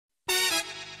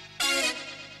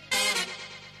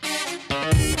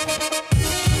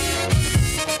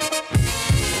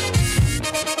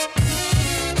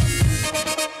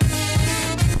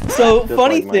So, Just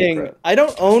funny like thing, Minecraft. I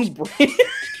don't own brand.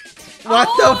 What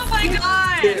Oh my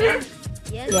god!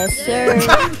 Yes, sir.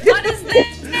 What is this?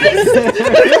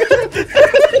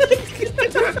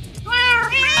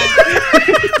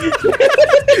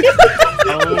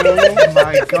 Oh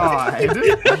my god.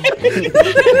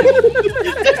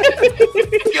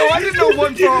 Yo, I didn't know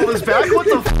one fall was back. What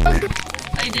the f?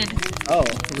 I did. Oh,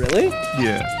 really?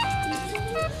 Yeah.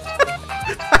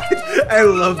 I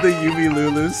love the Yuumi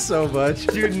Lulus so much.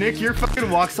 Dude, Nick, your fucking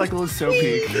walk cycle is so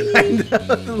peak. I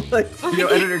know, like... Yo,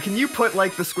 editor, can you put,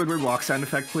 like, the Squidward walk sound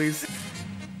effect, please?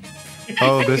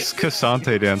 Oh, this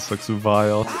Cassante dance looks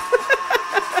vile.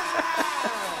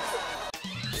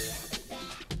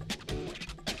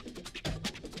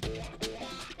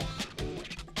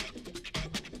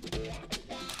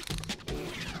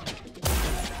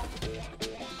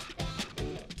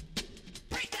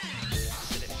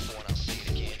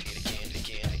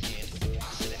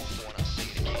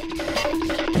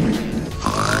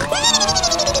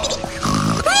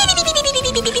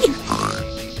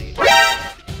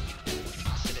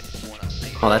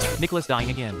 Oh, that's Nicholas dying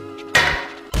again.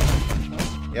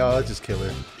 Yo, let's just kill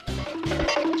her.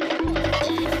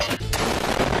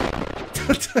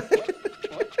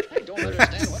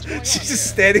 She's just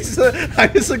standing.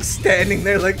 I'm just like standing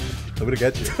there, like I'm gonna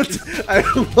get you. I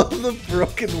love the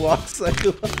broken walk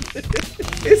cycle.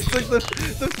 It's like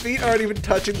the feet aren't even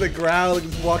touching the ground. Like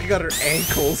it's walking on her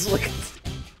ankles. Like.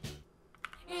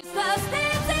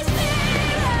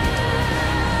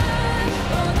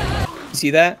 See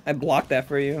that? I blocked that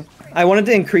for you. I wanted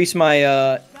to increase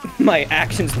my my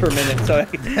actions per minute, so I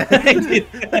did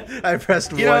that. I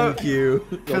pressed You know,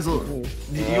 1Q. Fizzle, do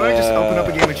you want to just open up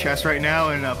a game of chess right now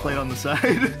and play it on the side?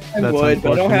 I That's would,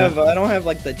 but unfortunate. I don't have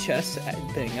like the chess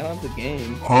thing. I don't have the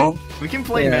game. Huh? We can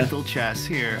play Yeah. mental chess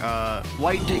here.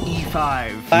 White to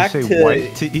E5. Back say to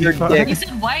white to your E5? dick. You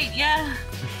said white, yeah.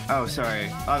 Oh, sorry.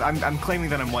 I'm claiming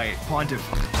that I'm white. Pontiff.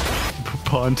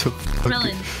 Pawn to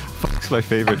Krillin. fuck's my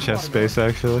favorite chess space,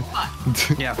 actually.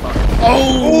 Yeah, fuck.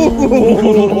 Oh!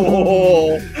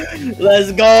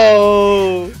 Let's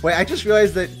go! Wait, I just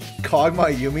realized that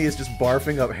kog'maw Yuumi is just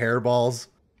barfing up hairballs.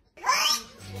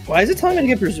 Why is it telling me to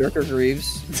get Berserker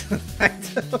Greaves? I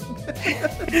don't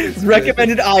know.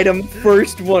 Recommended item,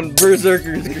 first one,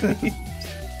 Berserker's Greaves.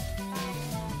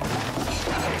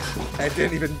 I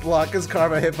didn't even block his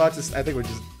karma hitbox. I think we're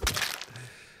just.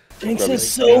 Thanks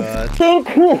is God. so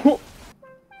cool.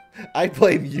 I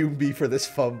blame Yuumi for this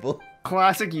fumble.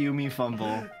 Classic Yuumi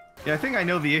fumble. Yeah, I think I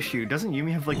know the issue. Doesn't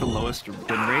Yuumi have like the lowest win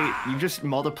rate? You just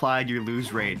multiplied your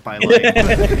lose rate by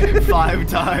like 5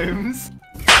 times.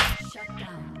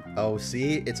 Oh,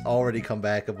 see? It's already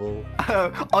comebackable.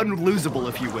 Unlosable,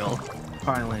 if you will.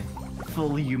 Finally.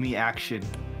 Full Yuumi action.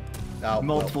 Oh,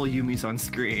 Multiple Yuumis on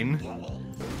screen. Oh,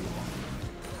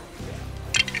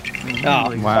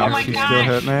 Wow, Oh my she gosh. still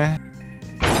hit me.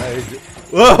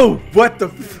 Whoa! What the?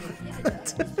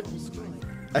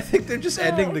 I think they're just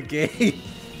ending the game.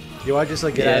 You want to just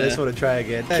like get out of this one and try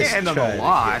again? Can't end on Try a it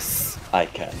loss. I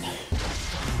can.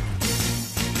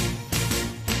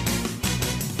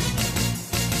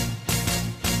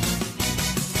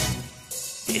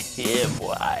 Yeah,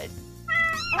 boy.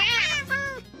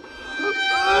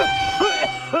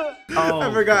 Oh,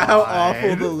 I forgot how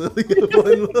awful the Lilia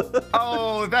one was.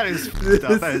 Oh, that is fucked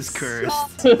up. That is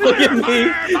cursed. look at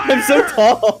me. I'm so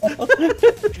tall.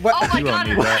 What? Oh my You god. won't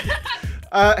need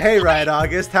that. Hey, Ryan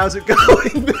August, how's it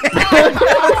going, man?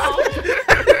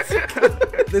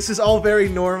 This is all very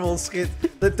normal skins.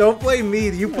 Don't blame me.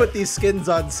 You put these skins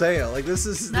on sale. Like this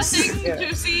is Nothing yeah.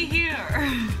 to see here.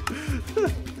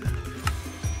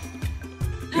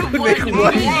 Make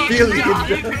one billion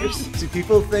 $1 dollars. See,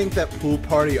 people think that Pool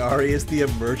Party Ari is the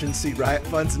emergency riot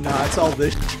funds. Nah, it's all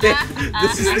this shit.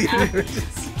 This is the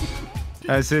emergency.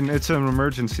 As in, it's an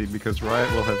emergency because Riot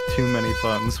will have too many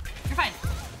funds. You're fine.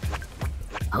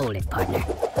 Hold it, partner.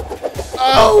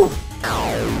 Oh!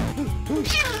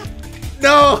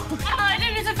 No!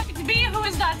 It is effective to be who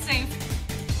is not safe.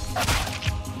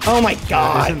 Oh my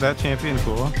god. Isn't that champion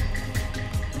cool?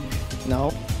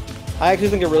 No. I actually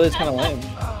think it really is kind of lame.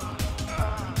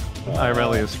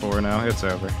 Irelia is 4 now. It's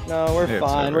over. No, we're It's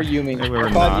fine. over. We're Yuumi. We're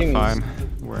five not Yuumis. fine.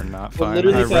 We're not We're fine.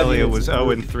 literally five Irelia Yuumis. was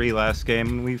 0-3 last game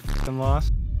and we fucking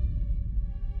lost.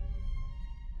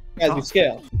 As we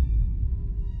scale.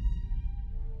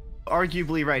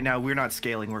 Arguably, right now, we're not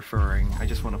scaling, we're furring. I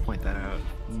just want to point that out.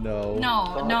 No.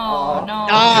 No.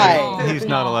 Die. He's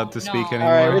not allowed to speak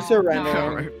anymore. Alright, we're surrendering.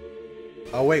 Alright.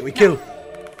 Oh wait, we kill.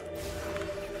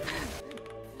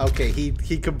 Okay,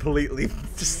 he completely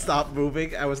just stopped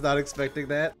moving. I was not expecting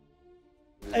that.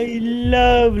 I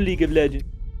love League of Legends.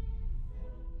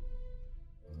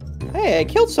 Hey, I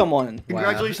killed someone.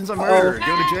 Congratulations on murder. Go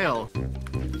to jail.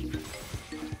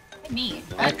 Me.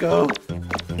 Echo.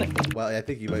 Well, I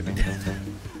think you might be dead.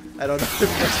 I don't know.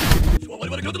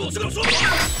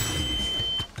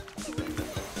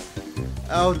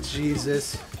 Oh,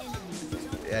 Jesus.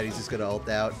 Yeah, he's just gonna ult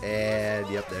out, and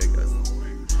yep, there he goes.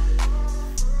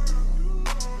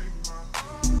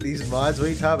 These mods, what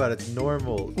are you talking about? It's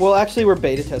normal. Well, actually, we're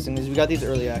beta testing these. We got these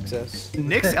early access.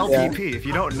 Nick's LPP, if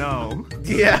you don't know.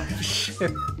 Yeah,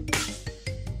 shit.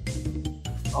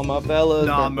 All my fellas.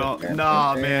 Nah,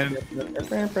 man.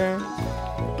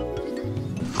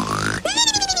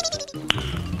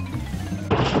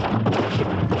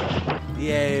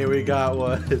 Yay, we got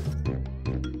one.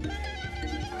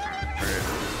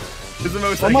 This is the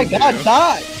most Oh I my can god, do.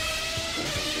 die!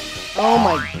 Oh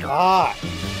my god.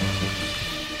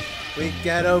 We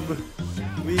get him.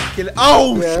 We kill him.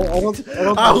 Oh! Yeah, I don't think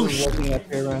Oh, this is working up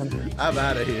here, man. I'm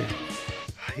out of here.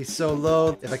 He's so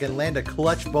low. If I can land a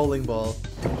clutch bowling ball.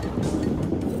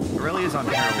 Really is on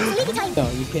Harold. No,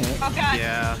 you can't. Oh god.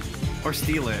 Yeah. Or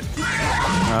steal it.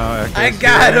 Oh, I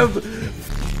got him!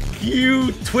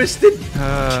 You twisted.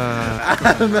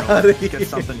 I'm out of here. Get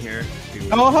something here.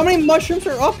 Oh, how many mushrooms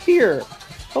are up here?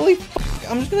 Holy fuck,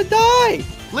 I'm just gonna die!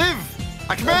 Live!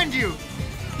 I command you!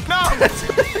 No!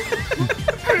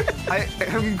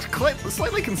 I'm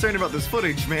slightly concerned about this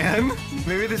footage, man.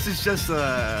 Maybe this is just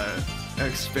an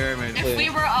experiment. If we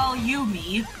were all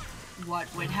Yuumi, what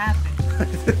would happen?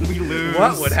 We lose.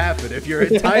 What would happen if your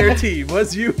entire team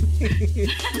was you?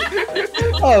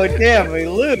 Oh damn, we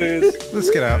lose. Let's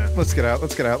get out. Let's get out.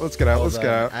 Let's get out. Let's get out. Let's get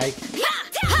out.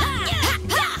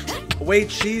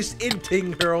 Wait, she's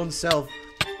inting her own self.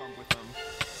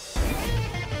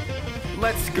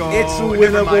 Let's go. It's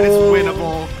Never mind, it's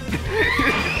winnable. winnable.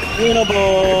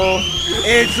 Winnable.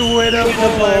 It's winnable,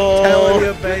 I'm telling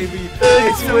you, baby.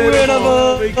 It's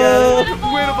winnable. We got it.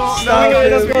 Winnable. Stop No,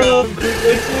 it. Winnable.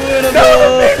 It's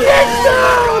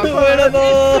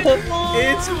winnable.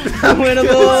 It's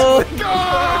Winnable. Go!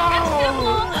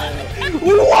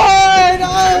 We won!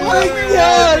 Oh my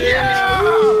god!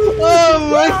 Oh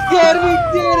my god, we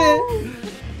did it!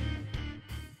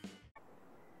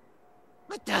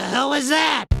 What the hell was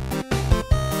that?